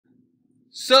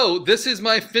So this is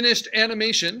my finished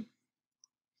animation.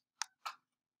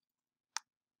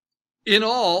 In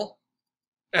all,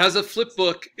 as a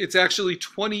flipbook, it's actually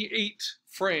 28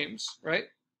 frames, right?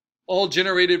 All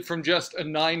generated from just a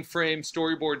 9-frame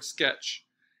storyboard sketch.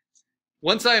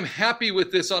 Once I'm happy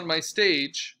with this on my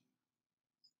stage,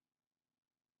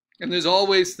 and there's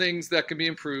always things that can be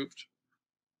improved,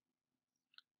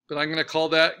 but I'm going to call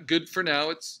that good for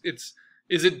now.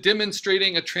 Is it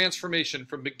demonstrating a transformation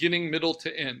from beginning, middle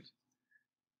to end?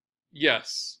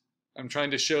 Yes. I'm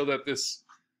trying to show that this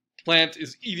plant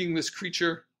is eating this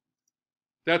creature.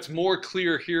 That's more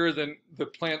clear here than the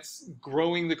plant's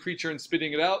growing the creature and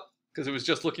spitting it out, because it was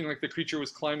just looking like the creature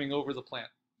was climbing over the plant.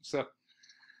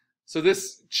 So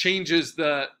this changes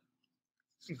the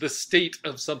state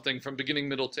of something from beginning,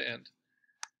 middle to end.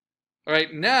 All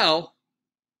right, now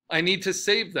I need to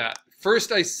save that.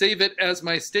 First, I save it as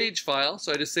my stage file,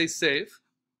 so I just say save.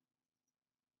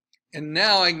 And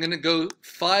now I'm going to go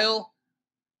File,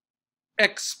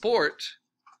 Export,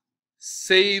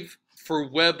 Save for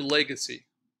Web Legacy.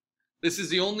 This is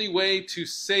the only way to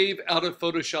save out of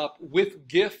Photoshop with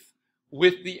GIF,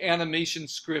 with the animation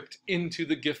script into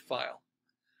the GIF file.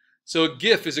 So a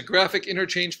GIF is a graphic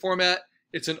interchange format.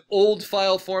 It's an old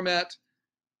file format.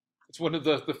 It's one of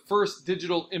the first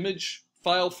digital image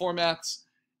file formats,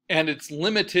 and it's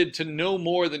limited to no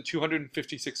more than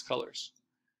 256 colors.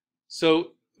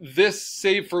 So this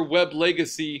Save for Web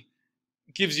Legacy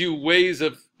gives you ways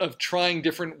of trying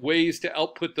different ways to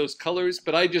output those colors,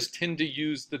 but I just tend to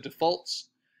use the defaults,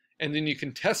 and then you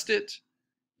can test it.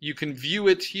 You can view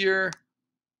it here.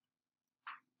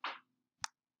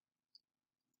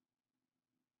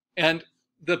 And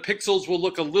the pixels will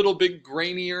look a little bit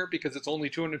grainier because it's only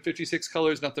 256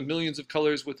 colors, not the millions of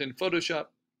colors within Photoshop.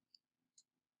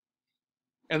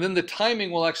 And then the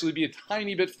timing will actually be a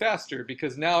tiny bit faster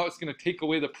because now it's going to take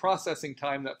away the processing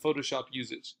time that Photoshop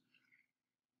uses.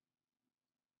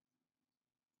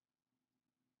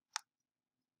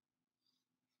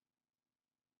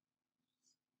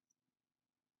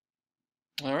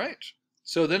 All right.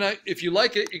 So then if you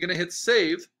like it, you're going to hit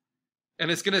save, and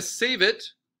it's going to save it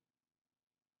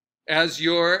as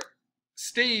your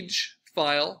stage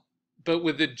file, but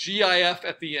with the GIF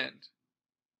at the end.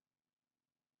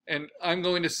 And I'm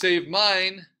going to save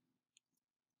mine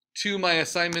to my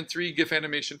assignment 3 GIF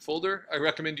animation folder. I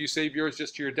recommend you save yours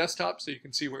just to your desktop so you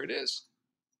can see where it is.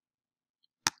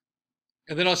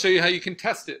 And then I'll show you how you can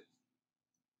test it.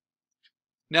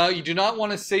 Now, you do not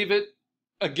want to save it,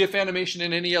 a GIF animation,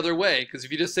 in any other way, because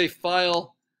if you just say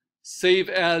File, Save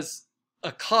as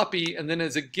a copy, and then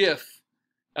as a GIF,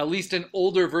 at least in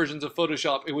older versions of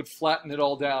Photoshop, it would flatten it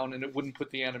all down and it wouldn't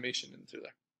put the animation into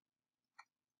there.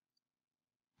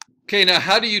 Okay, now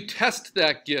how do you test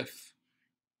that GIF?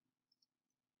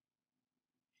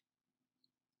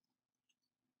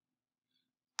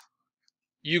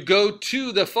 You go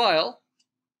to the file.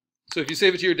 So if you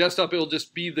save it to your desktop, it will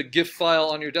just be the GIF file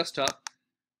on your desktop.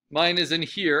 Mine is in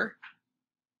here.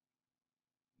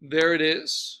 There it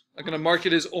is. I'm going to mark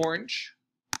it as orange.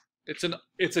 It's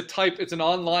an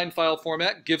online file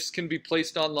format. GIFs can be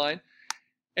placed online.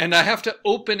 And I have to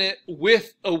open it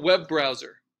with a web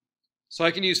browser. So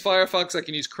I can use Firefox, I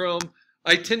can use Chrome.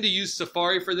 I tend to use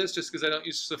Safari for this just because I don't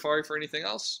use Safari for anything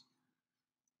else.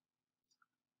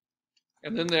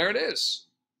 And then there it is.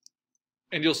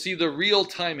 And you'll see the real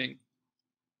timing.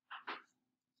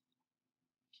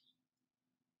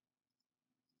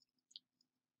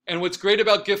 And what's great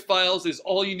about GIF files is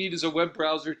all you need is a web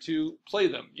browser to play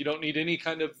them. You don't need any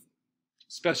kind of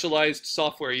specialized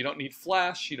software. You don't need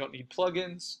Flash, you don't need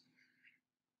plugins.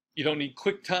 You don't need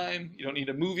QuickTime, you don't need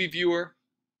a movie viewer.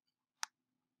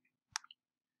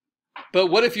 But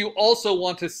what if you also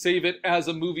want to save it as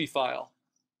a movie file?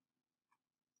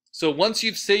 So once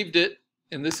you've saved it,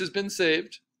 and this has been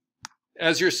saved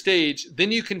as your stage,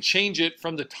 then you can change it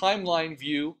from the timeline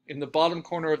view in the bottom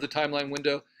corner of the timeline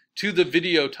window to the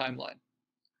video timeline.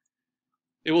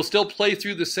 It will still play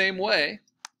through the same way,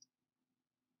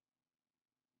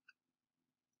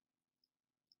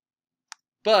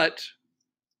 but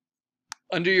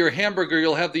under your hamburger,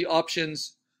 you'll have the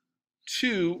options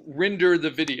to render the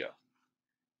video.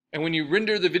 And when you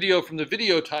render the video from the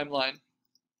video timeline,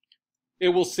 it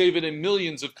will save it in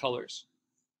millions of colors.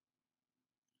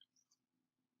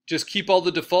 Just keep all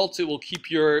the defaults. It will keep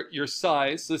your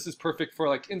size. This is perfect for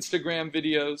like Instagram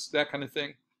videos, that kind of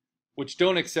thing, which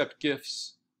don't accept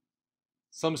GIFs.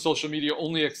 Some social media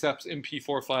only accepts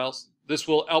MP4 files. This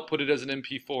will output it as an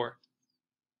MP4.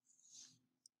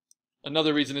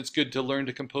 Another reason it's good to learn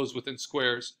to compose within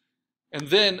squares. And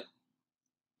then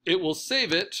it will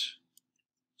save it.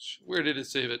 Where did it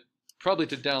save it? probably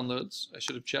to downloads. I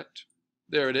should have checked.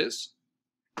 There it is.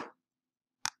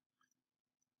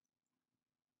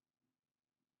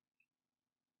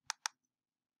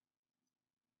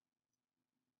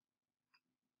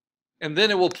 And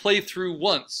then it will play through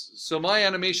once. So my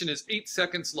animation is 8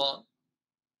 seconds long.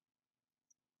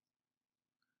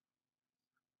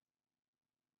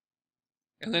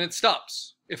 And then it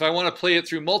stops. If I want to play it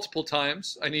through multiple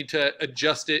times, I need to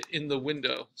adjust it in the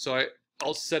window. So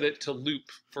I'll set it to loop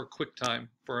for QuickTime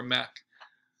for a Mac.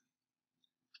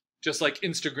 Just like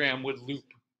Instagram would loop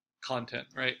content,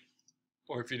 right?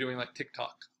 Or if you're doing like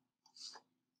TikTok.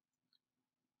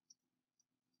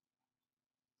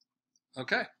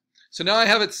 Okay. So now I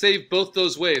have it saved both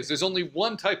those ways. There's only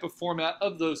one type of format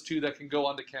of those two that can go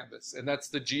onto Canvas, and that's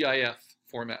the GIF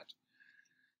format.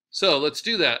 So let's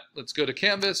do that. Let's go to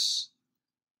Canvas,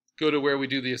 go to where we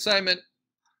do the assignment,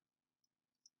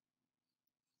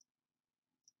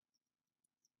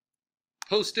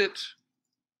 post it,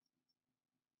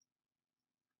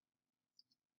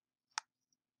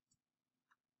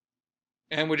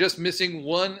 and we're just missing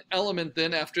one element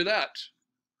then after that.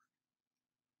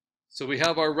 So we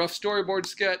have our rough storyboard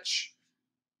sketch.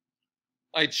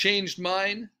 I changed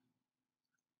mine,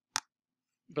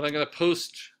 but I'm going to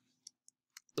post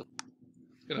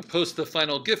the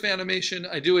final GIF animation.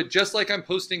 I do it just like I'm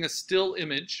posting a still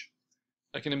image.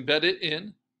 I can embed it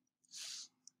in,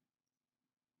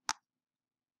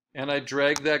 and I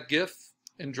drag that GIF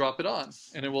and drop it on,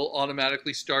 and it will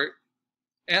automatically start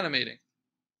animating.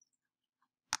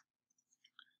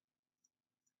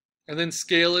 And then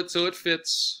scale it so it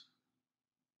fits.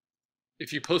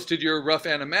 If you posted your rough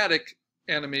animatic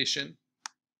animation,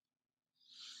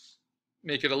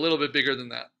 make it a little bit bigger than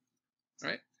that,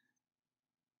 right?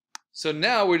 So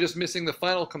now we're just missing the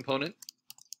final component,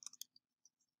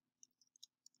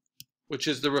 which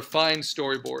is the refined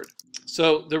storyboard.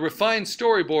 So the refined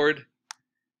storyboard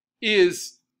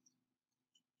is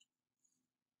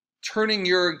turning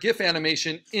your GIF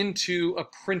animation into a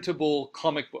printable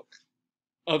comic book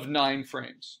of 9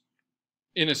 frames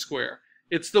in a square.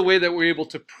 It's the way that we're able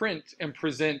to print and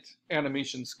present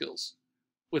animation skills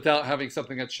without having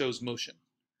something that shows motion.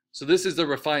 So this is the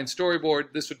refined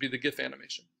storyboard. This would be the GIF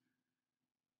animation.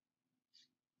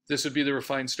 This would be the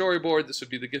refined storyboard. This would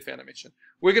be the GIF animation.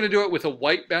 We're going to do it with a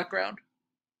white background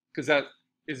because that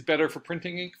is better for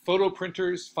printing ink. Photo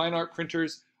printers, fine art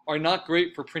printers are not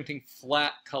great for printing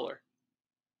flat color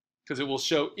because it will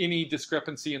show any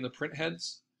discrepancy in the print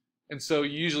heads. And so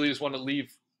you usually just want to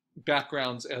leave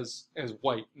backgrounds as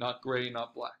white, not gray,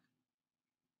 not black.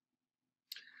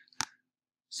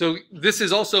 So this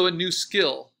is also a new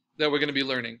skill that we're going to be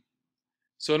learning.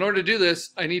 So in order to do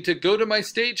this, I need to go to my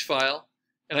stage file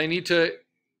and I need to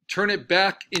turn it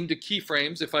back into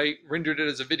keyframes if I rendered it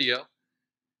as a video.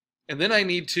 And then I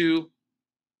need to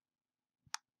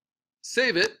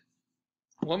save it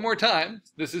one more time.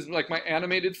 This is like my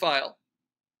animated file.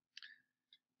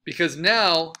 Because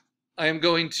now I am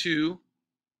going to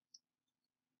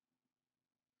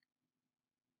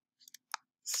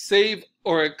save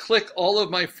or click all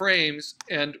of my frames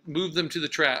and move them to the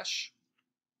trash.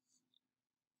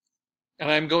 And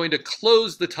I'm going to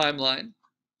close the timeline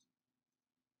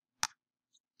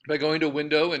by going to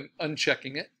Window and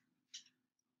unchecking it.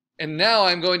 And now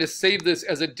I'm going to save this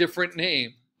as a different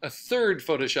name, a third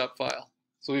Photoshop file.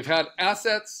 So we've had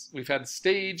assets, we've had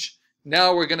stage,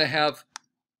 now we're going to have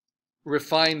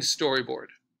refined storyboard.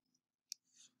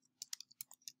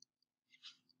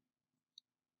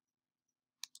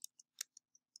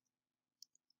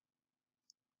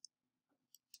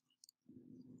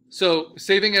 So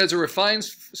saving it as a refined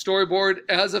storyboard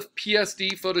as a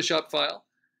PSD Photoshop file,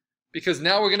 because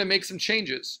now we're going to make some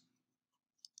changes.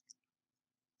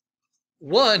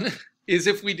 One is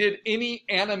if we did any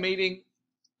animating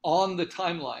on the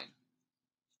timeline.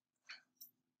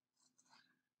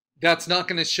 That's not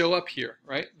going to show up here,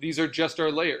 right? These are just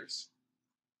our layers.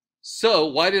 So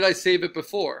why did I save it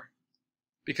before?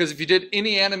 Because if you did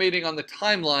any animating on the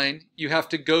timeline, you have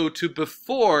to go to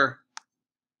before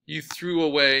you threw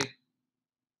away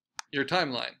your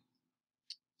timeline.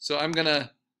 So I'm going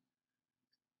to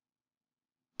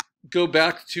go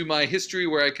back to my history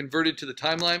where I converted to the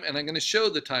timeline, and I'm going to show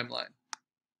the timeline.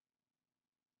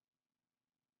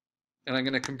 And I'm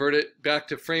going to convert it back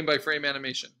to frame by frame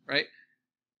animation, right?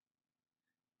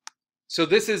 So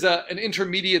this is an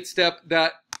intermediate step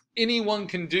that anyone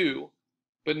can do,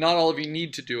 but not all of you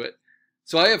need to do it.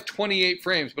 So I have 28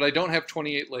 frames, but I don't have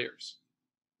 28 layers.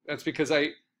 That's because I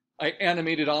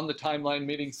animated on the timeline,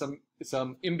 making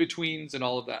some in-betweens and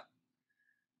all of that.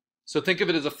 So think of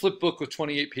it as a flip book with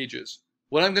 28 pages.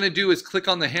 What I'm going to do is click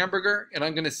on the hamburger, and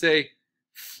I'm going to say,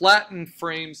 flatten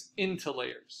frames into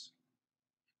layers.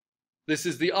 This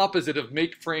is the opposite of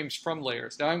make frames from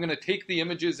layers. Now I'm going to take the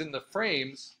images in the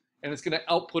frames and it's going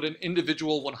to output an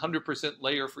individual 100%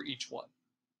 layer for each one.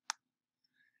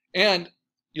 And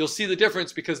you'll see the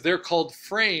difference because they're called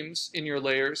frames in your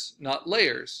layers, not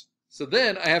layers. So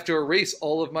then I have to erase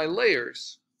all of my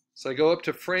layers. So I go up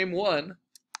to frame 1,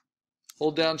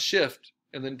 hold down Shift,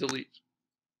 and then delete.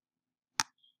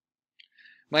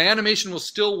 My animation will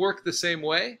still work the same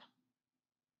way,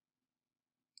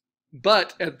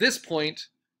 but at this point,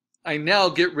 I now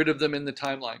get rid of them in the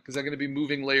timeline because I'm going to be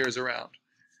moving layers around.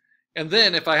 And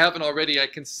then, if I haven't already, I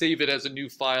can save it as a new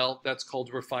file that's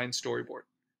called Refine Storyboard.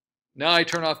 Now I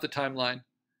turn off the timeline.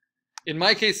 In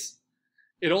my case,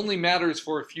 it only matters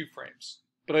for a few frames,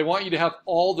 but I want you to have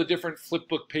all the different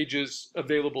flipbook pages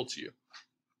available to you.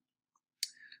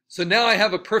 So now I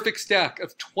have a perfect stack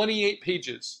of 28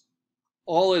 pages,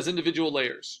 all as individual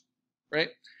layers, right?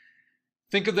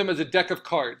 Think of them as a deck of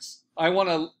cards. I want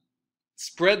to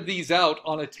spread these out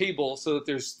on a table so that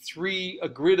there's a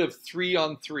grid of 3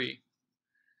 on 3.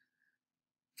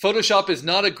 Photoshop is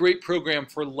not a great program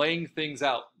for laying things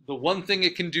out. The one thing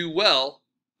it can do well,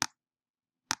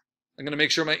 I'm going to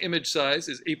make sure my image size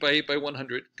is 8 by 8 by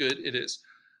 100. Good, it is.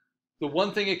 The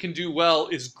one thing it can do well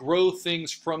is grow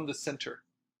things from the center.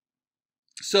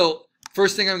 So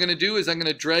first thing I'm going to do is I'm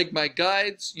going to drag my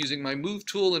guides using my move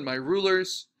tool and my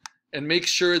rulers and make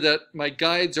sure that my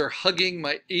guides are hugging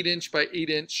my 8" by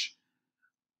 8"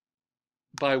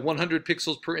 by 100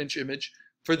 pixels per inch image.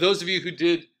 For those of you who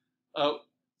did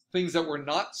things that were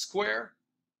not square,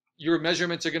 your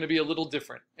measurements are going to be a little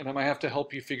different, and I might have to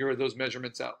help you figure those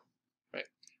measurements out, right?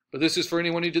 But this is for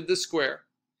anyone who did the square.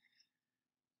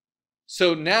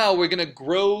 So now we're going to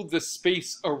grow the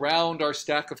space around our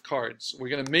stack of cards. We're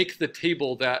going to make the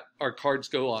table that our cards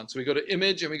go on. So we go to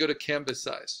Image and we go to Canvas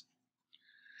Size.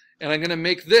 And I'm going to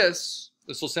make this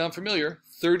will sound familiar,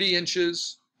 30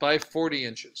 inches by 40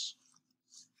 inches.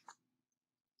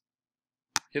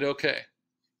 Hit OK.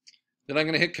 Then I'm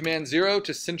going to hit Command 0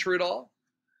 to center it all.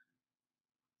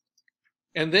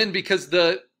 And then because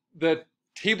the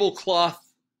tablecloth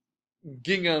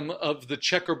gingham of the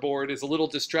checkerboard is a little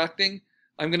distracting,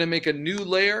 I'm going to make a new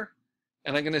layer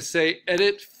and I'm going to say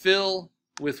Edit Fill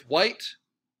with White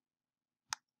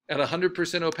at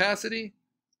 100% opacity.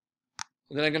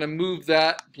 And then I'm going to move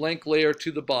that blank layer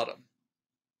to the bottom.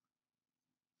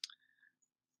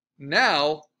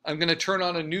 Now I'm going to turn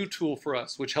on a new tool for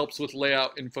us, which helps with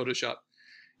layout in Photoshop.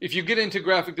 If you get into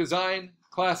graphic design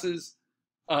classes,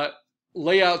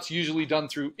 layout's usually done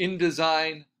through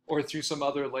InDesign or through some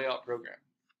other layout program.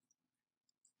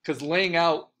 Because laying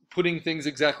out, putting things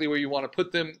exactly where you want to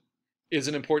put them is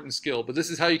an important skill. But this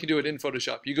is how you can do it in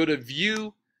Photoshop. You go to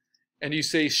View and you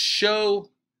say Show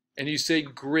and you say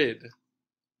Grid.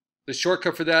 The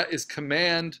shortcut for that is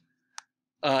Command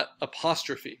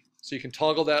apostrophe. So you can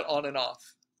toggle that on and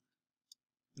off.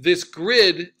 This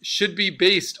grid should be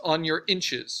based on your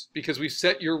inches because we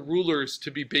set your rulers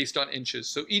to be based on inches.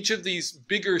 So each of these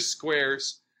bigger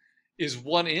squares is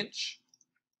 1 inch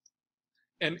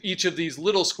and each of these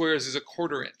little squares is a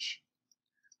 1/4 inch.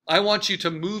 I want you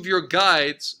to move your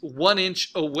guides 1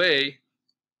 inch away,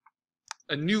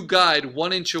 a new guide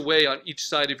 1 inch away on each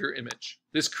side of your image.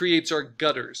 This creates our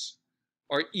gutters,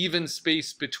 our even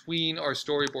space between our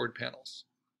storyboard panels.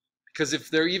 Because if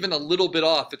they're even a little bit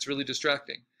off, it's really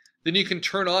distracting. Then you can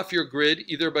turn off your grid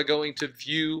either by going to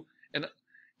View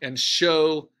and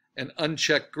Show and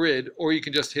uncheck Grid, or you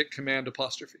can just hit Command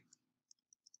apostrophe.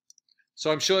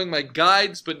 So I'm showing my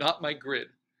guides, but not my grid.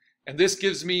 And this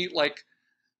gives me like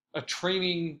a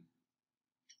training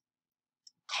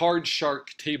card shark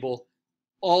table,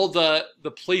 all the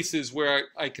places where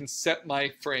I can set my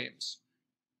frames.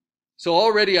 So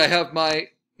already I have my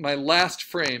last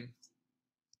frame.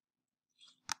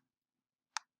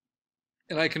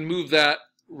 And I can move that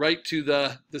right to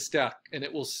the stack and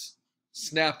it will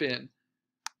snap in.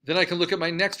 Then I can look at my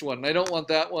next one. I don't want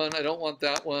that one. I don't want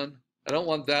that one. I don't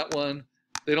want that one.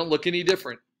 They don't look any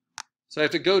different. So I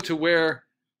have to go to where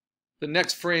the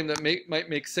next frame that might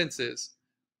make sense is.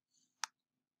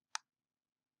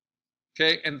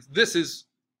 Okay, and this is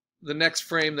the next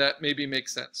frame that maybe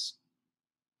makes sense.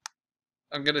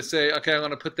 I'm going to say, okay, I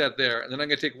want to put that there. And then I'm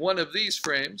going to take one of these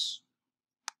frames.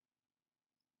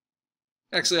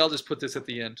 Actually, I'll just put this at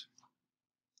the end.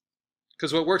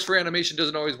 Because what works for animation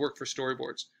doesn't always work for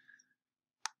storyboards.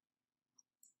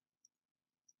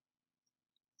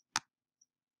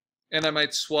 And I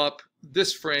might swap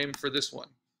this frame for this one.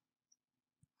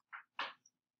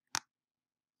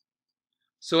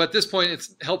 So at this point,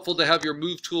 it's helpful to have your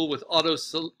move tool with auto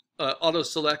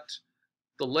select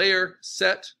the layer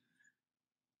set